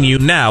You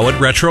now at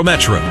Retro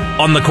Metro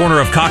on the corner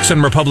of Cox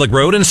and Republic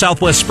Road in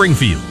Southwest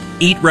Springfield.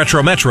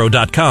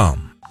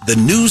 EatRetroMetro.com. The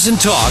news and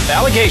talk.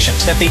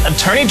 Allegations that the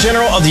Attorney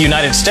General of the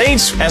United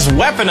States has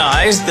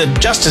weaponized the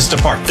Justice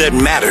Department. That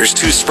matters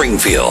to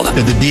Springfield.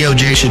 That the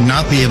DOJ should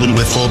not be able to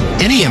withhold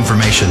any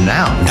information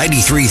now.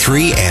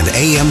 93.3 and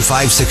AM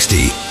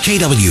 560.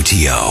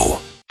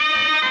 KWTO.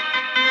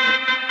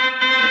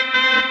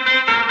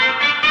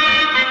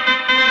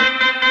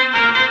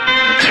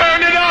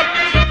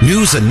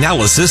 News,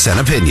 analysis, and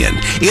opinion.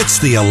 It's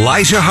the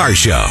Elijah Haahr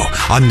Show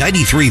on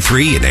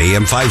 93.3 and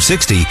AM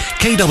 560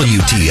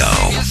 KWTO.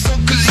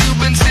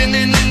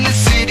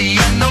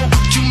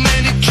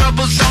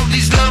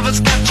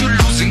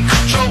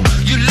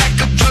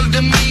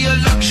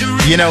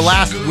 You know,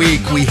 last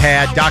week we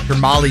had Dr.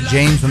 Molly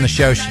James on the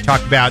show. She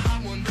talked about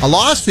a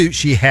lawsuit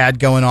she had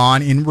going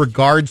on in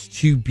regards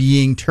to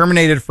being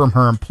terminated from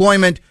her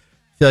employment,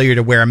 failure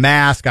to wear a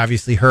mask.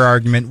 Obviously, her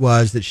argument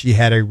was that she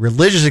had a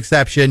religious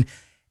exception.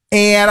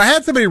 And I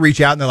had somebody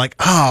reach out and they're like,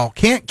 "Oh,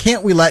 can't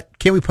we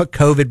put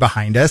COVID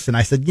behind us?" And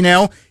I said, you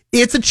know,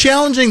 it's a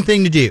challenging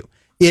thing to do.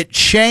 It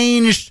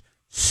changed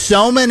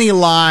so many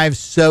lives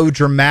so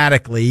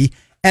dramatically,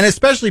 and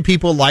especially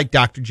people like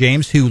Dr.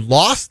 James who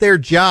lost their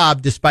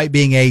job despite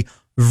being a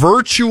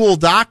virtual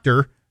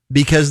doctor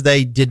because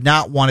they did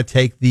not want to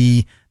take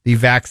the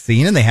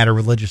vaccine and they had a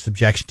religious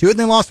objection to it and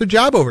they lost their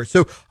job over it.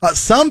 So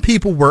some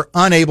people were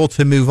unable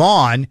to move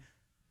on.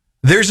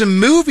 There's a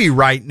movie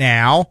right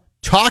now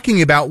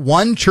talking about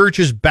one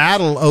church's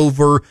battle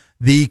over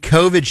the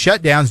COVID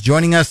shutdowns.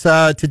 Joining us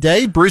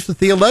today, Bruce the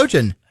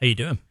Theologian. How you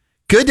doing?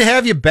 Good to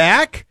have you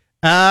back.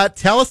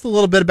 Tell us a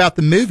little bit about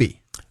the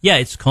movie. Yeah,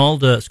 it's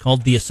called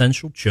The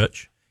Essential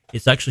Church.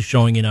 It's actually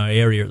showing in our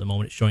area at the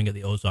moment. It's showing at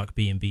the Ozark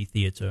B&B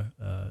Theatre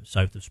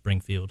south of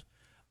Springfield.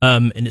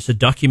 And it's a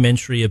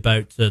documentary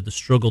about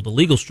the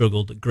legal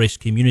struggle that Grace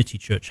Community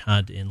Church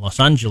had in Los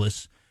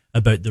Angeles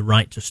about the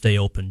right to stay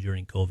open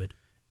during COVID.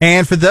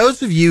 And for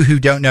those of you who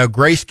don't know,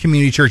 Grace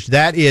Community Church,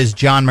 that is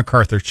John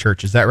MacArthur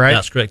Church. Is that right?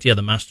 That's correct. Yeah,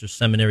 the Master's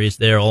Seminary is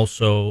there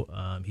also.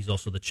 He's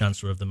also the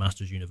Chancellor of the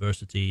Master's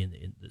University, and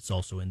it's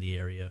also in the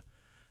area.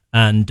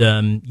 And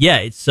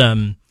it's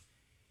the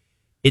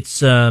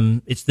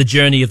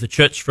journey of the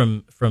church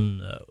from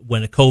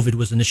when COVID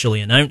was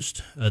initially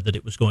announced that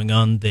it was going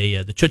on.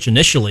 The church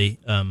initially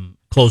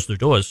closed their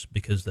doors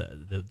because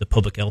the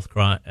public health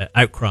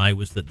outcry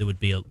was that there would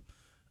be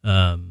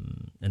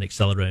an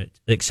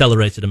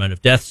accelerated amount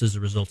of deaths as a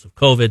result of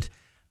COVID,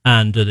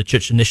 and the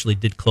church initially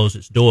did close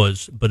its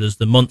doors. But as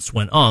the months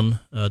went on,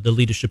 the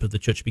leadership of the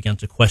church began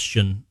to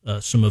question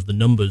some of the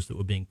numbers that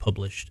were being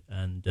published,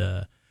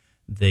 and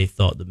they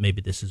thought that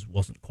maybe this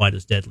wasn't quite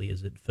as deadly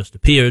as it first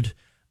appeared.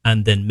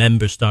 And then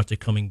members started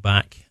coming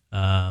back,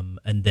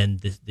 and then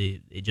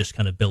it just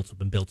kind of built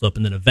up,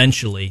 and then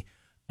eventually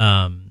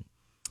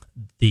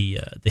the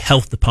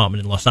health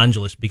department in Los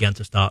Angeles began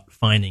to start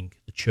fining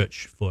the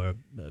church for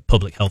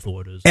public health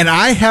orders. And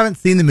I haven't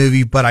seen the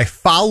movie, but I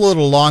followed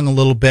along a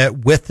little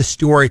bit with the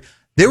story.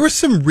 There were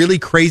some really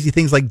crazy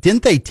things. Like,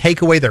 didn't they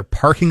take away their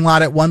parking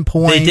lot at one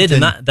point? They did,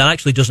 and that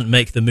actually doesn't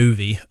make the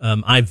movie.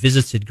 I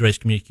visited Grace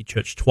Community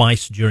Church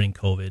twice during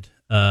COVID.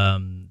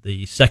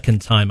 The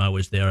second time I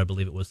was there, I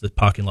believe it was, the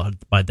parking lot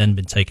had by then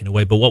been taken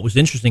away. But what was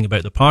interesting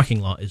about the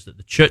parking lot is that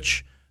the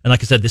church, and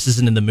like I said, this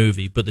isn't in the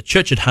movie, but the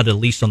church had a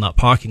lease on that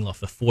parking lot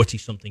for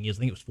 40-something years. I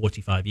think it was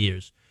 45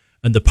 years.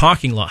 And the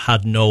parking lot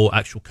had no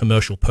actual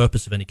commercial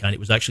purpose of any kind. It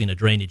was actually in a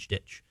drainage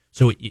ditch.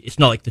 So it's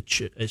not like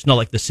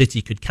the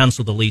city could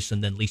cancel the lease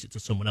and then lease it to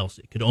someone else.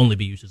 It could only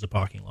be used as a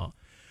parking lot.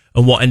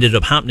 And what ended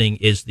up happening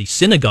is the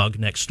synagogue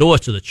next door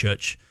to the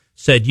church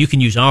said, "You can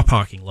use our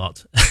parking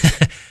lot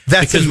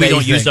That's because amazing. we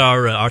don't use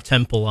our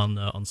temple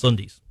on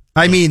Sundays."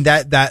 I mean,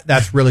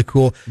 that's really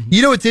cool. Mm-hmm.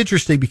 You know, it's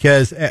interesting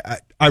because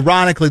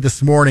ironically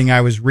this morning I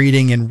was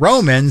reading in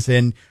Romans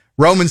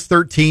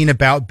 13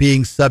 about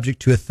being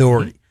subject to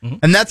authority. Mm-hmm.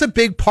 And that's a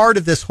big part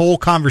of this whole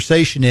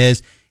conversation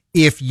is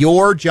if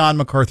you're John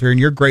MacArthur and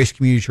you're Grace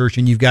Community Church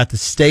and you've got the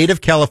state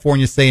of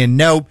California saying,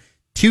 nope,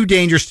 too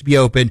dangerous to be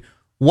open,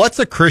 what's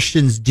a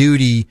Christian's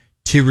duty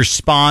to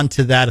respond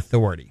to that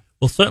authority?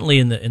 Well, certainly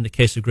in the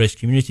case of Grace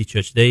Community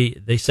Church,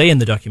 they say in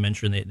the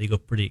documentary, and they go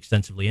pretty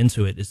extensively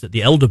into it, is that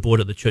the elder board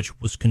of the church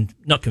was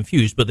not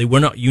confused, but they were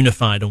not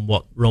unified on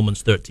what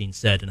Romans 13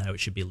 said and how it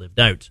should be lived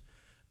out.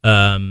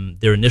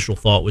 Their initial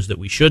thought was that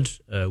we should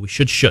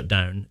shut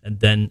down,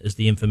 and then as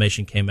the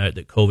information came out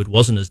that COVID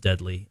wasn't as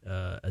deadly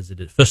as it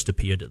had first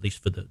appeared, at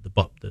least for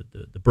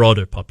the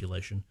broader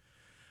population,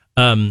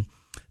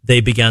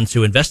 they began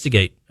to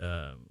investigate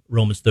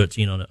Romans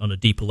 13 on a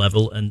deeper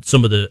level. And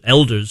some of the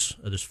elders,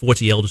 there's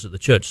 40 elders at the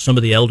church, some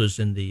of the elders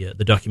in the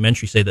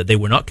documentary say that they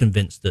were not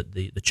convinced that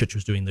the church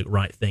was doing the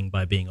right thing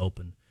by being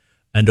open.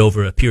 And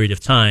over a period of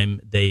time,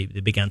 they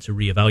began to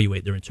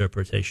reevaluate their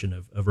interpretation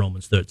of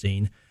Romans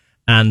 13.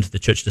 And the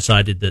church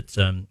decided that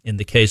in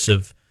the case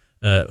of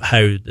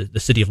how the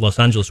city of Los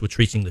Angeles were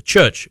treating the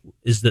church,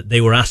 is that they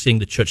were asking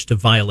the church to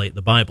violate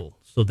the Bible.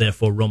 So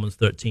therefore, Romans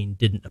 13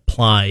 didn't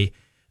apply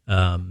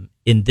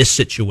in this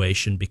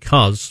situation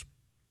because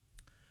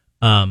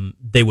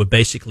they were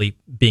basically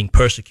being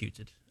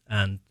persecuted.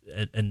 And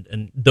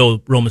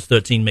though Romans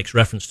 13 makes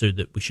reference to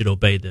that we should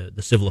obey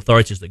the civil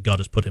authorities that God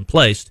has put in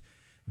place,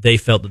 they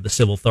felt that the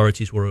civil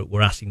authorities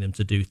were asking them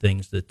to do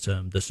things that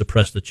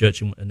suppressed the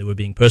church, and they were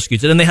being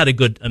persecuted. And they had a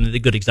good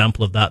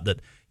example of that.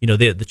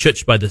 The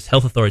church by the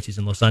health authorities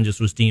in Los Angeles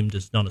was deemed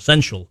as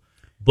non-essential,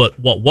 but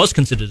what was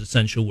considered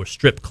essential were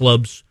strip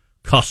clubs,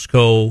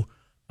 Costco,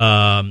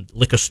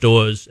 liquor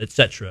stores,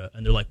 etc.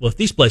 And they're like, well, if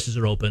these places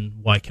are open,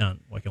 why can't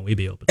we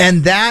be open?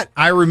 And that,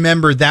 I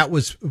remember, that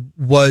was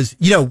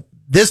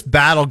this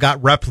battle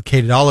got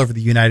replicated all over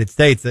the United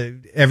States,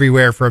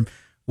 everywhere from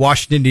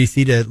Washington,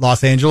 D.C. to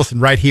Los Angeles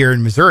and right here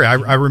in Missouri.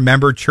 I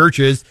remember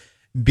churches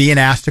being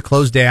asked to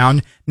close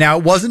down. Now,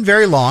 it wasn't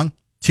very long,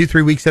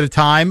 2-3 weeks at a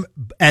time,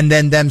 and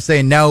then them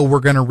saying, no, we're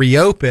going to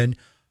reopen.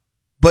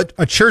 But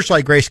a church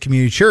like Grace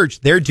Community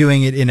Church, they're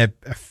doing it in a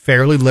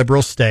fairly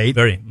liberal state.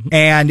 Very. Mm-hmm.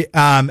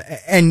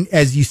 And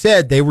as you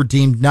said, they were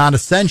deemed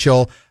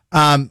non-essential.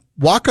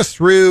 Walk us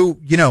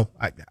through,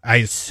 I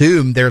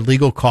assume their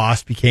legal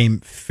costs became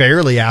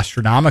fairly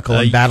astronomical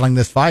in battling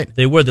this fight.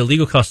 The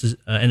legal costs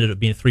ended up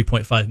being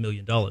 $3.5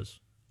 million.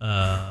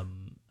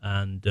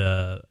 And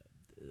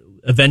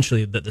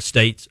eventually the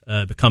state,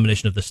 the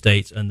combination of the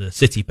state and the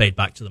city paid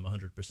back to them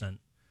 100%.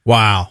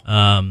 Wow.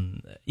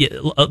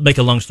 I'll make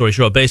a long story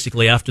short.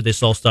 Basically, after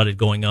this all started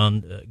going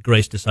on,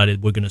 Grace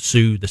decided we're going to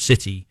sue the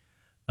city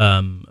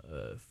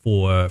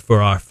for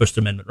our First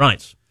Amendment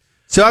rights.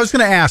 So I was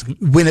going to ask,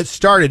 when it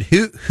started,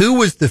 who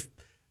was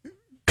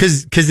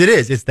because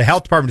it's the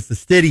health department, it's the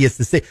city,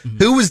 Mm-hmm.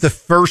 Who was the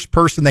first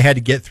person they had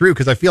to get through?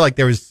 Because I feel like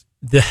there was...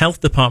 The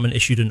health department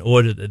issued an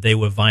order that they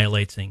were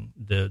violating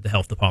the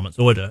health department's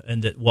order,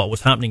 and that what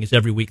was happening is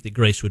every week that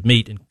Grace would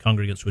meet and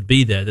congregants would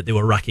be there, that they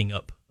were racking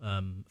up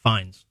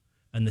fines.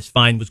 And this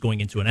fine was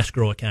going into an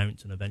escrow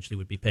account and eventually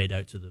would be paid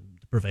out to the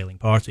prevailing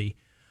party.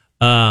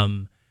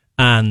 The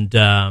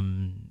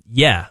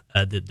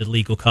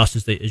legal cost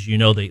is, as you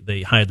know,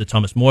 they hired the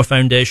Thomas More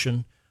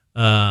Foundation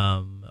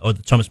or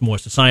the Thomas More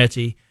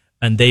Society,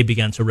 and they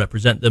began to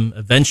represent them,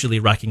 eventually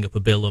racking up a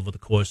bill over the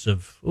course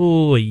of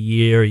a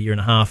year and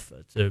a half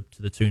to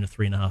the tune of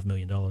 $3.5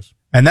 million.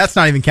 And that's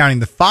not even counting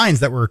the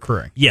fines that were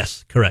accruing.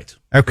 Yes, correct.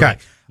 Okay.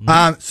 Correct.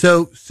 Mm-hmm.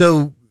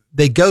 So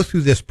they go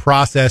through this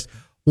process.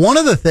 One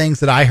of the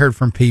things that I heard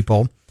from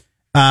people,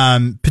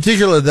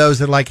 particularly those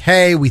that are like,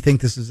 hey, we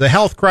think this is a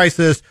health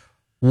crisis.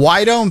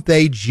 Why don't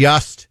they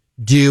just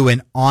do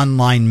an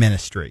online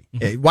ministry?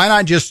 Mm-hmm. Why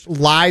not just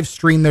live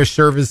stream their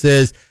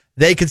services?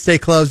 They could stay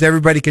closed.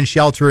 Everybody can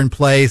shelter in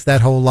place, that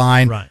whole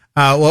line. Right.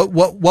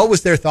 What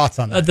was their thoughts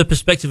on that? The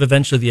perspective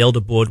eventually of the elder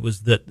board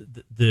was that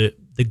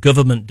the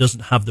government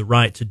doesn't have the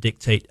right to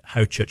dictate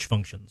how church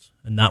functions,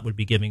 and that would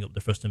be giving up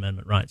the First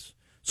Amendment rights.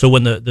 So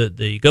when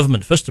the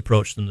government first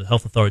approached them, the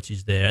health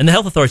authorities there, and the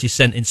health authorities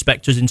sent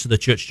inspectors into the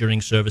church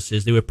during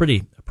services, they were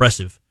pretty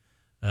oppressive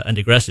and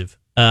aggressive.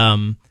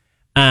 The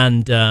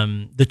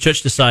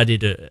church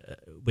decided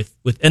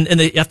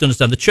and you have to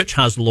understand, the church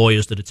has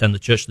lawyers that attend the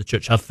church. The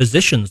church have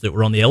physicians that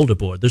were on the elder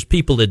board. There's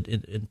people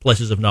in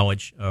places of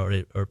knowledge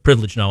or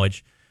privileged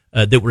knowledge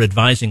that were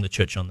advising the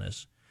church on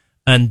this.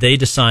 And they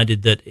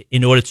decided that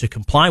in order to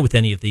comply with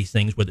any of these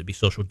things, whether it be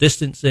social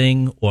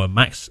distancing or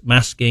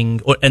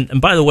masking, and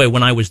by the way,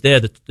 when I was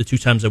there, the 2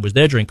 times I was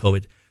there during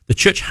COVID, the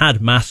church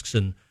had masks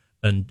and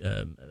hand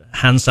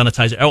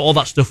sanitizer. All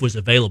that stuff was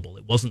available.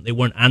 They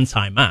weren't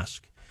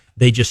anti-mask.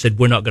 They just said,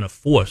 we're not going to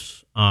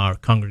force our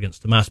congregants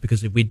to mask,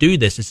 because if we do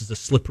this is a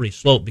slippery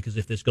slope, because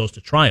if this goes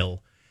to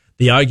trial,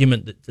 the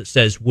argument that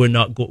says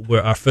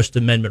where our First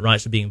Amendment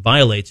rights are being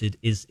violated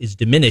is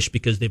diminished,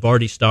 because they've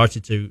already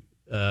started to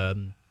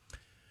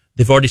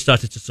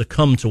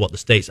succumb to what the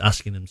state's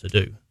asking them to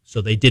do.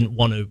 So they didn't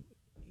want to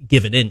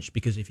give an inch,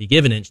 because if you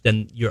give an inch,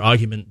 then your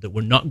argument that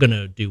we're not going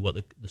to do what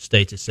the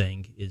state is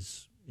saying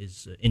is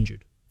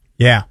injured.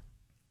 Yeah.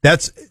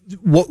 That's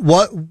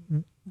what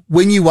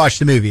when you watched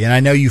the movie, and I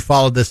know you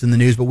followed this in the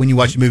news, but when you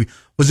watched the movie,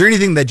 was there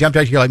anything that jumped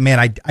out to you like, man,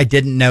 I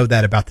didn't know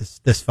that about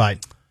this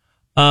fight?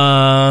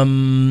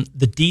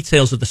 The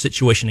details of the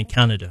situation in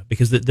Canada,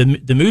 because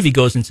the movie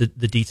goes into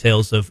the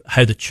details of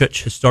how the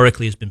church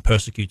historically has been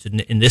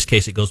persecuted. In this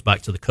case, it goes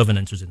back to the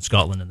Covenanters in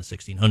Scotland in the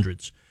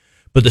 1600s.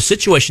 But the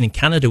situation in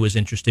Canada was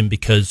interesting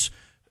because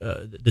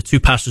the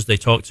 2 pastors they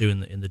talked to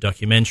in the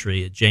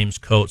documentary, James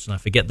Coates, and I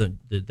forget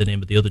the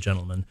name of the other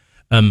gentleman,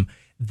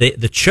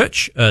 the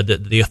church,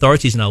 the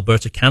authorities in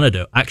Alberta,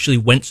 Canada, actually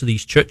went to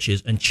these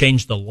churches and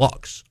changed the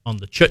locks on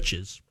the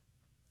churches.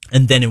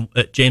 And then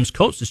at James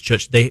Coates'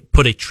 church, they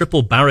put a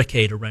triple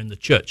barricade around the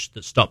church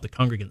that stopped the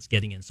congregants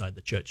getting inside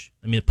the church.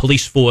 I mean, a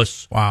police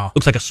force. Wow.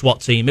 Looks like a SWAT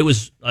team. It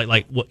was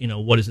like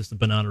what is this, the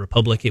Banana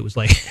Republic? It was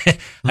like,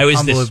 how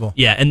is this?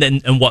 Yeah.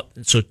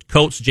 So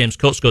James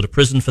Coates go to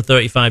prison for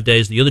 35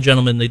 days. The other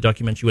gentleman in the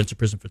documentary went to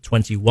prison for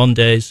 21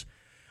 days.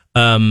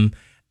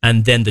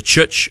 And then the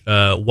church,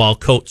 while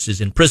Coates is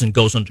in prison,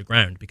 goes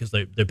underground because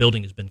their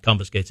building has been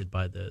confiscated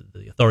by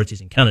the authorities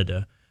in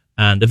Canada.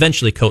 And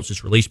eventually Coates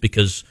is released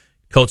because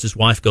Coates'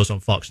 wife goes on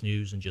Fox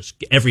News and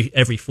just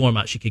every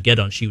format she could get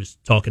on, she was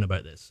talking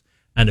about this.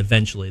 and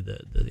eventually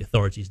the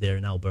authorities there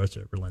in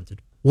Alberta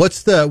relented.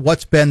 What's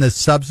been the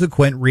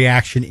subsequent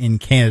reaction in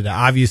Canada?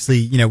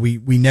 Obviously,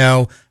 we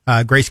know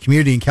Grace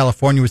Community in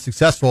California was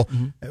successful.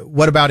 Mm-hmm.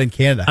 What about in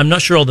Canada? I'm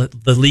not sure all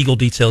the legal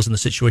details in the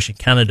situation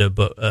in Canada,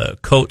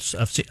 but Coates,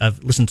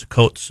 I've listened to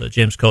Coates,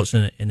 James Coates,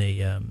 in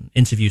a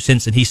interview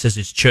since, and he says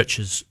his church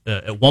has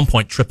at one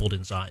point tripled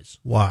in size.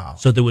 Wow!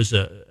 So there was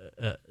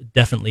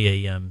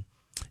definitely a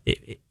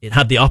it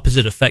had the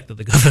opposite effect that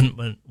the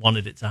government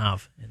wanted it to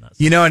have. In that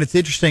sense. And it's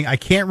interesting. I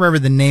can't remember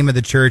the name of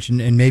the church,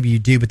 and maybe you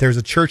do, but there's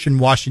a church in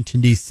Washington,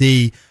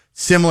 D.C.,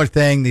 similar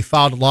thing. They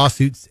filed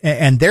lawsuits,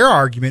 and their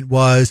argument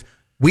was,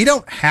 we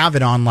don't have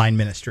an online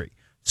ministry.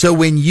 So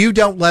when you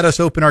don't let us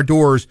open our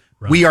doors,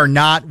 right,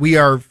 we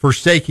are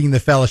forsaking the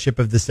fellowship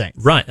of the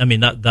saints. Right. I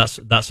mean, that's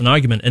an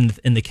argument.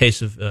 In the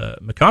case of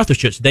MacArthur's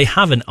church, they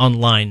have an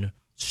online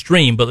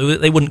stream, but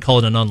they wouldn't call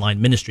it an online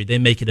ministry. They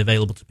make it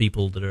available to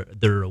people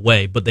that are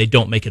away, but they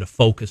don't make it a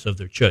focus of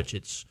their church.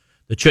 It's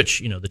the church,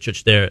 the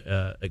church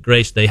there at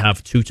Grace, they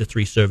have 2 to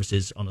 3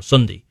 services on a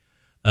Sunday,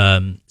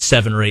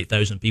 7,000 or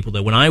 8,000 people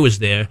there. When I was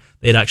there,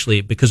 they'd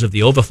actually, because of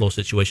the overflow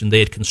situation, they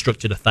had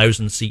constructed a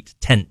 1,000-seat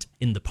tent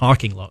in the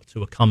parking lot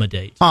to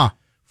accommodate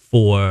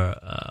for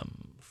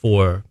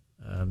the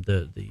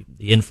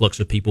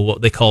influx of people.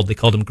 What they called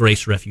them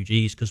Grace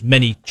refugees, because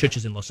many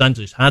churches in Los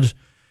Angeles had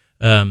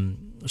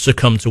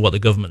succumbed to what the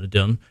government had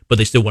done, but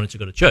they still wanted to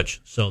go to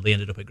church, so they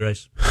ended up at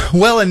Grace.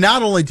 Well, and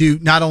not only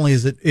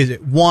is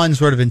it one,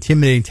 sort of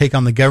intimidating take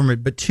on the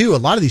government, but two, a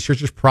lot of these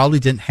churches probably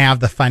didn't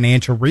have the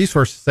financial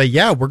resources to say,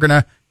 yeah, we're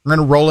gonna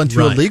roll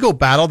into a legal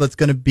battle that's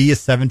going to be a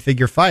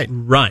 7-figure fight.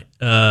 Right.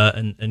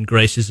 And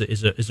Grace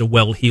is a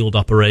well-heeled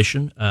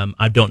operation. I'm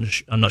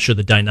not sure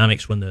the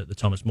dynamics when the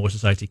Thomas More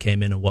Society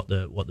came in and what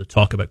the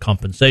talk about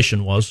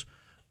compensation was.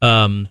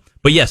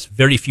 But yes,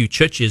 very few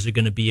churches are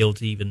going to be able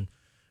to, even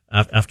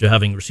after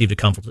having received a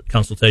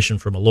consultation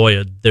from a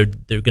lawyer, they're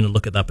going to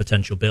look at that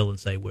potential bill and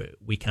say,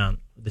 we can't,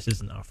 this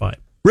isn't our fight.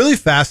 Really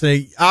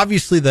fascinating.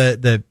 Obviously,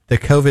 the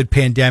COVID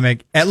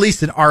pandemic, at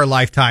least in our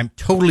lifetime,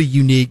 totally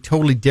unique,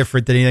 totally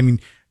different than,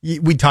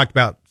 we talked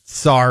about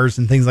SARS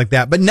and things like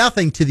that, but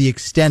nothing to the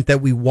extent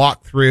that we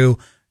walked through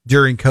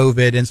during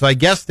COVID. And so I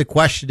guess the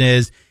question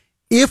is,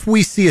 if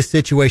we see a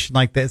situation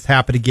like this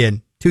happen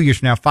again, 2 years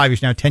from now, 5 years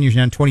from now, 10 years from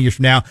now, 20 years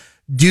from now,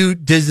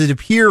 does it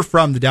appear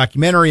from the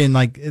documentary and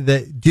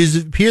does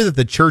it appear that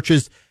the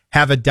churches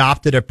have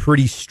adopted a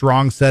pretty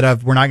strong set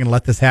of, we're not going to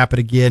let this happen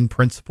again,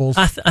 principles?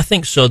 I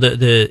think so.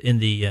 In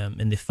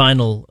the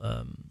final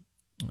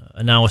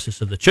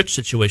analysis of the church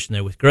situation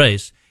there with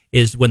Grace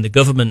is when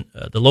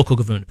the local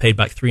government paid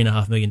back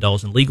 $3.5 million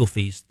in legal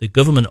fees. The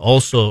government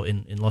also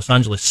in Los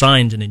Angeles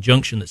signed an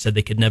injunction that said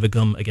they could never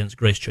come against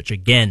Grace Church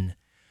again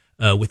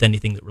with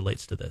anything that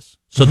relates to this.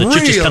 So the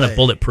church is kind of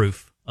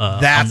bulletproof.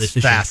 That's on this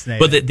issue.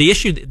 Fascinating. But the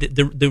issue,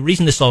 the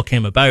reason this all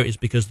came about is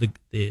because the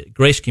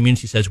Grace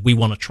community says we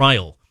want a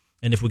trial.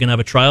 And if we're going to have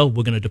a trial,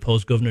 we're going to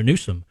depose Governor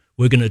Newsom.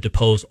 We're going to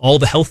depose all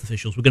the health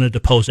officials. We're going to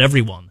depose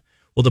everyone.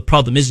 Well, the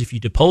problem is if you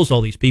depose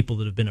all these people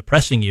that have been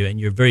oppressing you and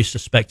you're very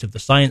suspect of the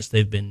science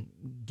they've been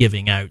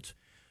giving out,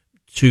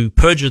 to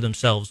perjure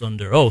themselves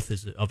under oath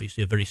is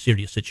obviously a very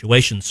serious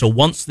situation. So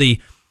once the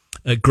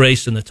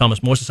Grace and the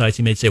Thomas More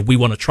Society made say, we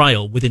want a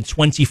trial, within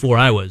 24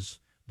 hours,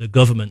 the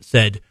government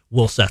said,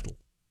 we'll settle.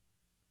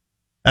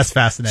 That's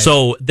fascinating.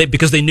 So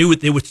because they knew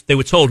they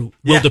were told,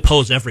 we'll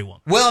depose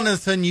everyone. Well, and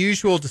it's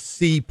unusual to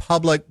see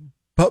public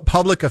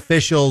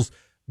officials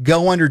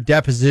go under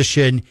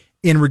deposition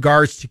in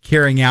regards to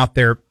carrying out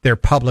their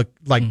public,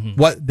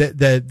 what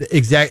the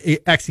exact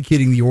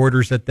executing the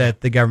orders that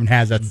the government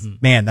has. That's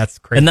man, that's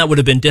crazy. And that would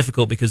have been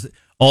difficult because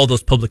all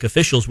those public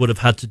officials would have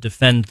had to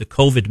defend the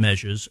COVID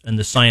measures, and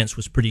the science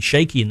was pretty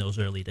shaky in those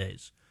early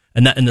days,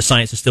 and the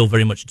science is still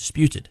very much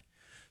disputed.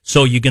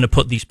 So you're going to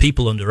put these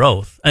people under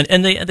oath,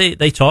 and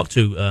they talked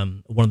to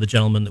one of the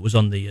gentlemen that was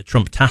on the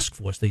Trump task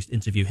force. They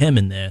interview him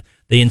in there.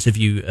 They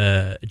interview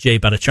Jay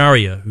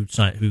Bhattacharya,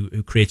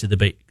 who created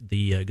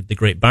the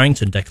Great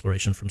Barrington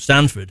Declaration from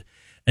Stanford,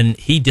 and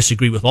he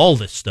disagreed with all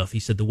this stuff. He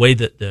said the way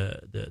that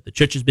the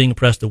church is being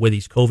oppressed, the way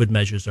these COVID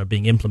measures are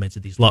being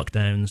implemented, these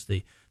lockdowns,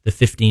 the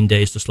 15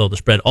 days to slow the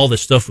spread, all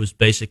this stuff was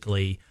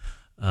basically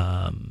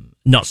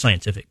not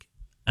scientific.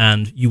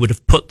 And you would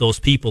have put those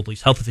people,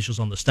 these health officials,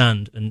 on the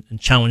stand and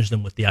challenged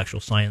them with the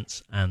actual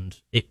science, and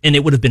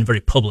it would have been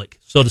very public.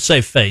 So to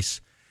save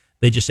face,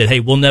 they just said, "Hey,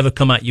 we'll never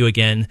come at you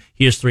again.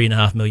 Here's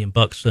 $3.5 million,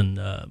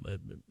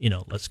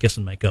 and let's kiss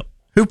and make up."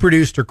 Who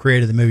produced or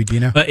created the movie? Do you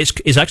know?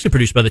 It's actually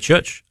produced by the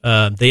church.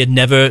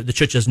 The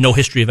church has no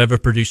history of ever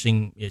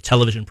producing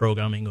television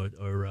programming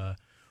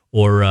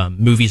or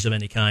movies of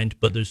any kind.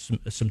 But there's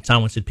some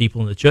talented people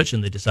in the church,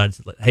 and they decided,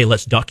 "Hey,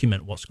 let's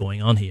document what's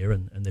going on here,"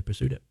 and they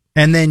pursued it.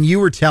 And then you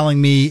were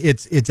telling me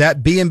it's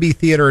at B&B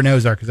Theater in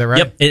Ozark, is that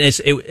right?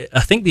 Yep.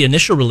 I think the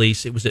initial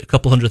release, it was at a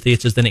couple hundred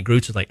theaters, then it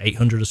grew to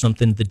 800 or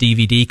something. The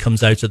DVD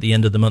comes out at the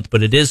end of the month,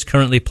 but it is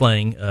currently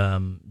playing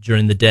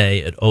during the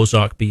day at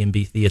Ozark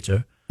B&B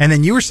Theater. And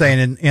then you were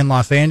saying in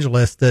Los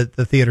Angeles that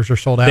the theaters are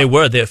sold out. They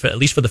were. At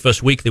least for the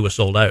first week, they were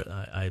sold out.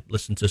 I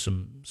listened to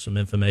some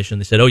information.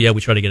 They said, "Oh yeah, we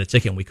tried to get a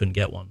ticket and we couldn't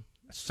get one."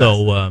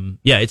 So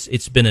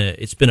it's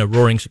been a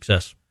roaring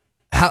success.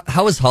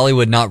 How has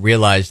Hollywood not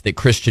realized that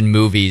Christian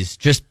movies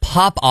just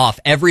pop off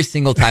every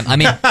single time? I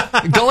mean,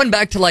 going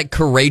back to like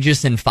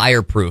Courageous and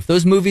Fireproof,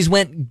 those movies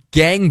went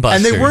gangbusters.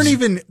 And they weren't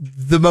even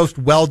the most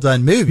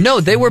well-done movies.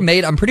 No, they were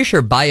made, I'm pretty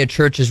sure, by a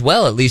church as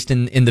well, at least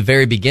in the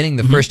very beginning.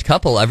 The first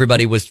couple,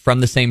 everybody was from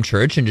the same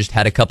church and just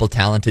had a couple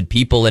talented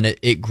people, and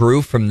it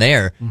grew from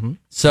there.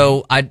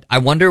 So I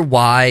wonder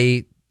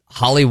why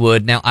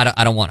Hollywood, now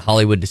I don't want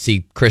Hollywood to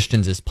see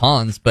Christians as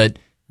pawns, but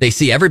they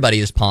see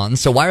everybody as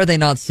pawns, so why are they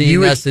not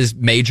seeing us as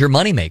major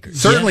moneymakers?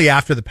 Certainly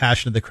after the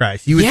Passion of the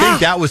Christ. You would think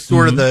that was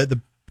sort of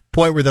the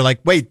point where they're like,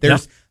 wait,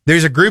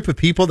 there's a group of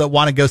people that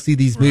want to go see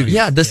these movies.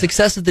 Yeah, the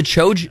success of the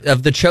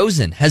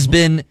Chosen has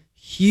been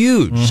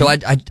huge. So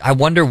I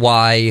wonder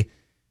why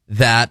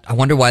that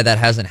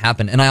hasn't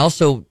happened. And I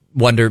also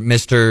wonder,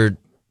 Mr.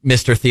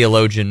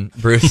 Theologian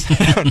Bruce,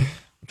 I'm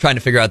trying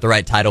to figure out the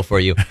right title for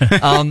you.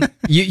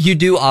 You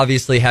do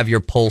obviously have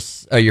your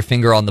pulse, your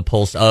finger on the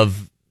pulse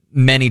of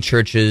many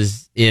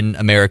churches in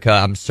America,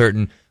 I'm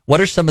certain.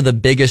 What are some of the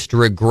biggest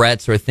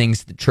regrets or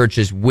things that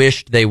churches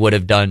wished they would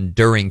have done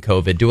during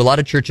COVID? Do a lot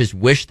of churches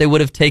wish they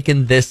would have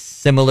taken this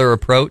similar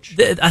approach?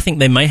 I think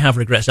they may have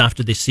regrets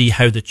after they see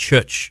how the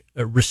church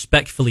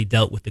respectfully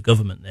dealt with the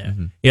government there.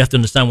 You have to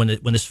understand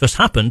when this first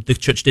happened, the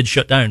church did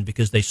shut down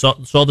because they saw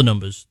the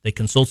numbers. They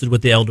consulted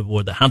with the elder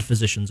board that had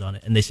physicians on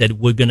it, and they said,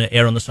 we're going to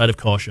err on the side of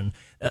caution.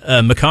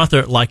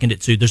 MacArthur likened it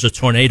to, there's a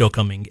tornado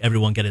coming,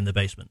 everyone get in the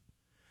basement.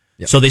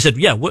 Yep. So they said,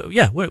 we're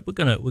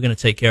gonna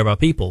take care of our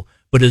people.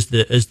 But as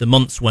the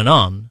months went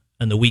on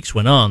and the weeks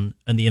went on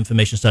and the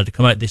information started to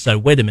come out, they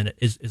said, wait a minute,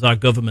 is our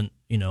government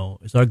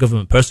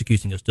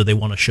persecuting us? Do they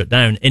want to shut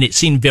down? And it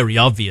seemed very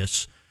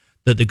obvious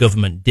that the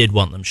government did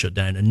want them shut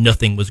down, and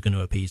nothing was going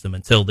to appease them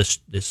until this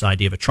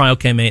idea of a trial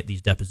came out.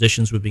 These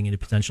depositions were being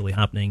potentially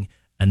happening,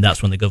 and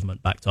that's when the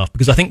government backed off.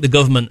 Because I think the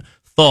government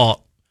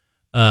thought,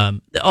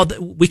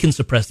 we can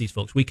suppress these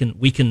folks, we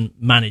can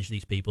manage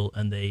these people,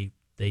 and they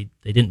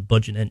didn't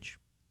budge an inch.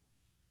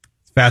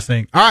 It's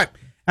fascinating. All right.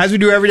 As we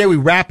do every day, we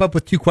wrap up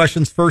with two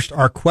questions. First,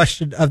 our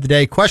question of the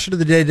day. Question of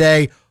the day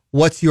today,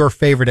 what's your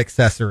favorite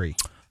accessory?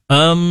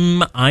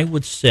 I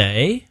would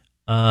say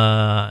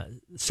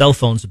cell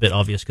phone's a bit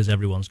obvious because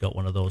everyone's got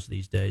one of those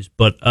these days.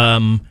 But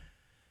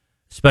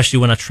especially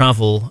when I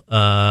travel,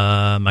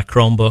 my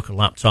Chromebook, a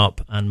laptop,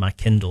 and my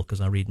Kindle,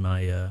 because I read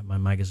my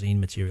magazine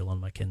material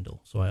on my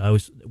Kindle. So I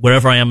always,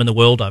 wherever I am in the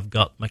world, I've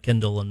got my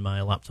Kindle and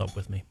my laptop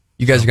with me.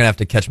 You guys are going to have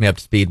to catch me up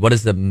to speed. What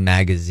is the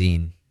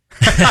magazine?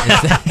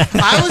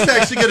 I was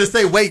actually going to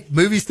say, wait,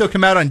 movies still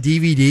come out on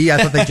DVD? I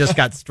thought they just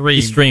got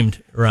streamed.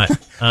 Streamed, right.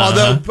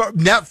 Although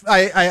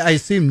I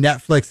assume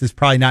Netflix is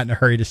probably not in a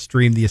hurry to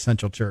stream The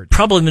Essential Church.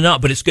 Probably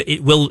not, but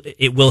it will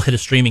hit a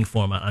streaming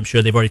format. I'm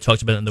sure they've already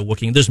talked about it and they're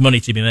working. There's money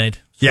to be made.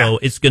 So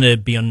it's going to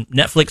be on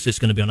Netflix, it's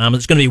going to be on Amazon.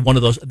 It's going to be one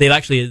of those. They've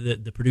actually,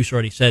 the producer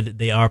already said that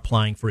they are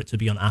applying for it to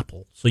be on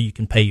Apple. So you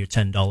can pay your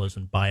 $10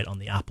 and buy it on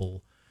the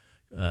Apple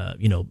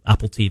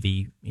Apple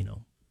TV,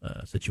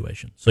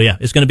 situation. So yeah,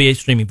 it's going to be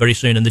streaming very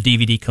soon, and the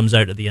DVD comes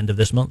out at the end of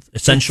this month.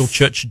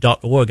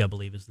 Essentialchurch.org, I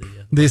believe, is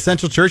the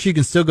Essential Church. You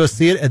can still go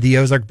see it at the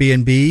Ozark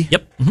B&B.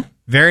 Yep. Mm-hmm.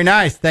 Very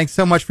nice. Thanks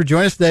so much for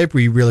joining us today.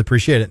 We really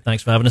appreciate it.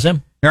 Thanks for having us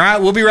in. All right,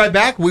 we'll be right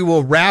back. We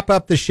will wrap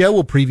up the show.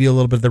 We'll preview a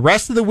little bit of the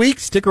rest of the week.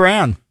 Stick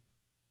around.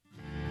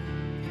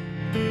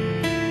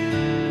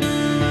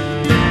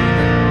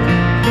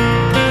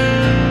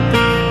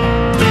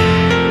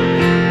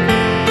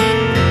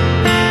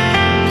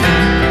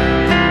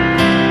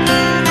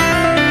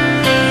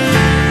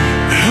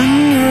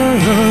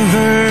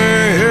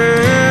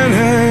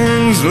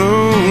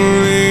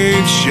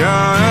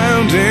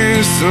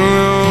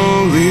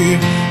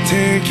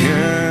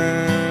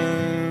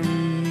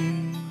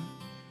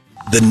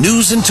 The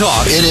news and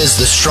talk. It is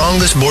the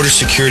strongest border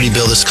security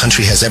bill this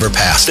country has ever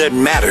passed. That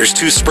matters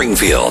to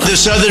Springfield. The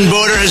southern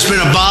border has been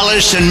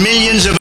abolished and millions of